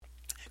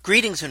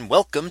Greetings and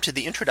welcome to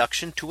the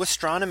introduction to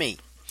astronomy.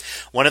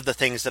 One of the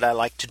things that I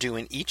like to do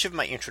in each of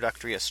my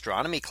introductory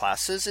astronomy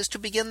classes is to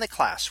begin the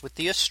class with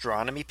the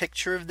astronomy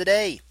picture of the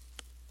day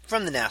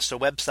from the NASA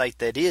website,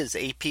 that is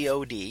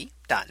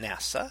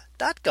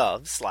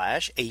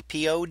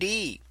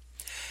apod.nasa.gov/apod.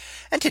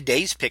 And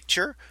today's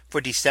picture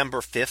for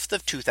December 5th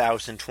of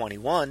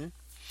 2021.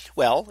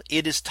 Well,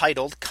 it is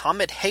titled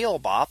Comet Hale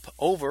Bopp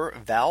over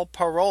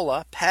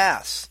Parola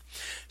Pass.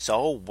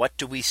 So what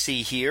do we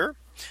see here?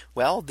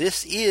 Well,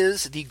 this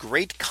is the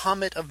great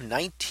comet of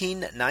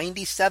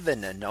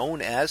 1997,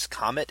 known as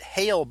Comet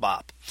Hale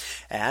Bopp.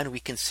 And we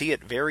can see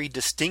it very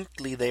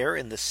distinctly there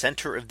in the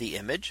center of the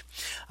image.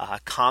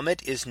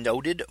 Comet is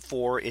noted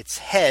for its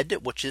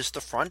head, which is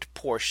the front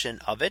portion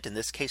of it, in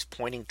this case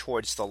pointing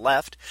towards the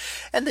left,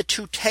 and the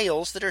two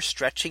tails that are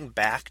stretching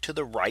back to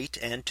the right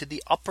and to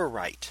the upper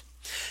right.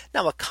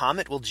 Now a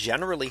comet will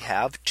generally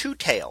have two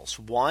tails.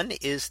 One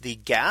is the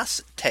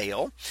gas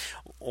tail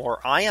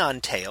or ion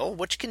tail,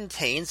 which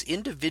contains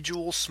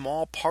individual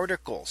small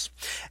particles.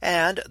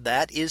 And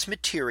that is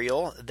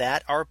material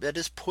that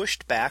is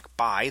pushed back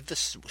by the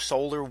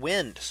solar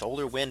wind.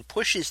 Solar wind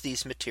pushes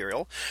these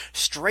material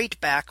straight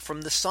back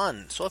from the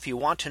sun. So if you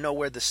want to know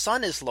where the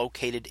sun is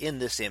located in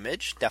this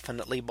image,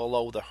 definitely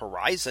below the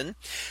horizon.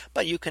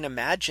 But you can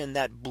imagine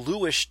that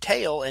bluish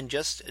tail and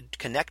just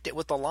connect it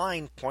with a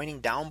line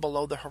pointing down below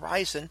the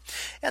horizon,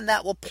 and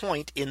that will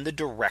point in the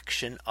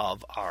direction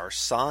of our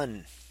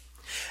sun.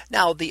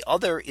 Now the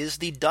other is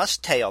the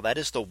dust tail. That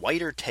is the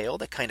whiter tail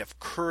that kind of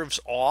curves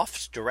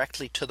off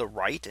directly to the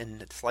right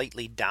and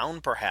slightly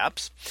down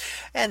perhaps.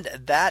 And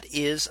that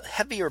is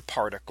heavier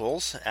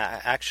particles,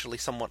 actually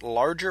somewhat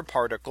larger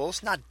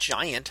particles, not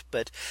giant,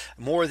 but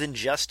more than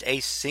just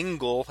a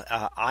single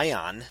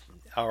ion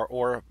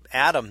or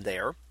atom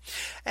there.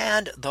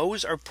 And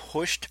those are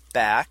pushed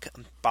back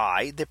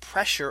by the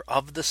pressure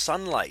of the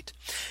sunlight,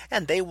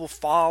 and they will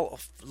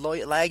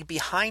lag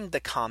behind the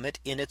comet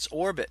in its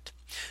orbit.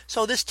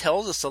 So this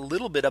tells us a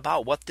little bit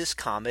about what this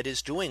comet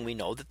is doing. We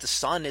know that the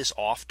sun is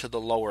off to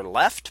the lower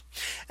left,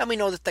 and we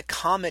know that the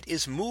comet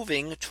is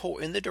moving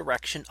in the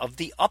direction of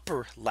the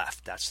upper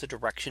left. That's the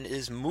direction it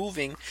is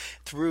moving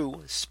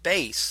through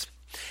space.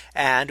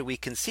 And we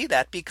can see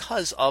that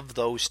because of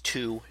those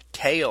two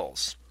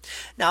tails.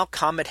 Now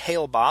Comet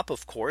Hale Bopp,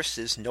 of course,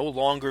 is no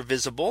longer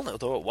visible,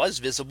 although it was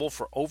visible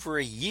for over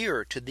a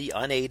year to the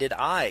unaided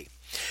eye.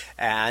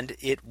 And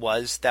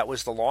that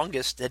was the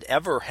longest that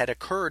ever had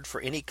occurred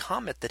for any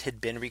comet that had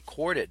been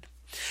recorded.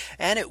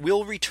 And it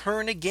will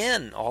return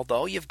again,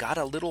 although you've got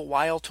a little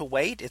while to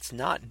wait. It's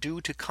not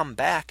due to come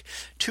back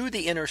to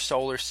the inner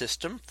solar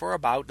system for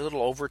about a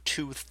little over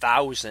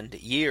 2,000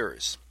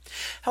 years.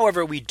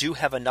 However, we do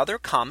have another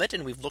comet,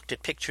 and we've looked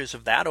at pictures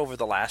of that over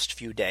the last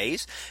few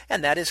days.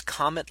 And that is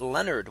Comet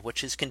Leonard,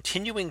 which is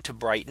continuing to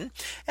brighten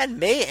and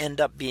may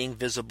end up being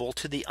visible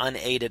to the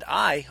unaided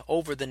eye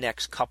over the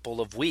next couple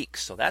of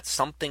weeks. So that's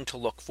something to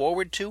look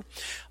forward to.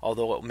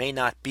 Although it may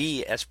not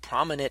be as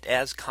prominent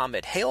as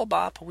Comet Hale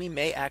Bopp, we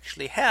may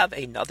actually have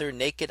another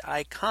naked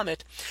eye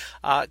comet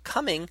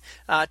coming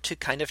to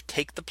kind of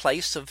take the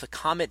place of the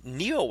Comet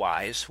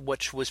Neowise,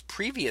 which was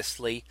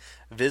previously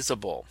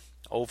visible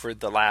over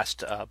the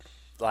last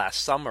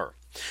summer.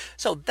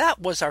 So that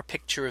was our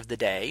picture of the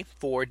day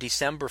for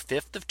December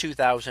 5th of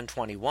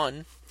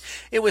 2021.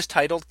 It was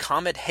titled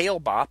Comet Hale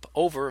Bopp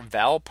over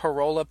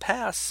Parola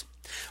Pass.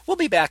 We'll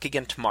be back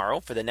again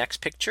tomorrow for the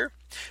next picture,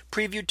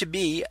 previewed to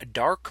be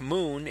dark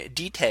moon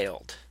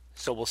detailed.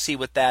 So we'll see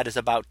what that is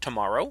about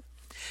tomorrow.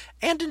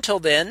 And until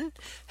then,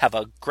 have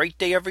a great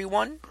day,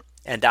 everyone,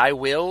 and I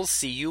will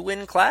see you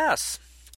in class.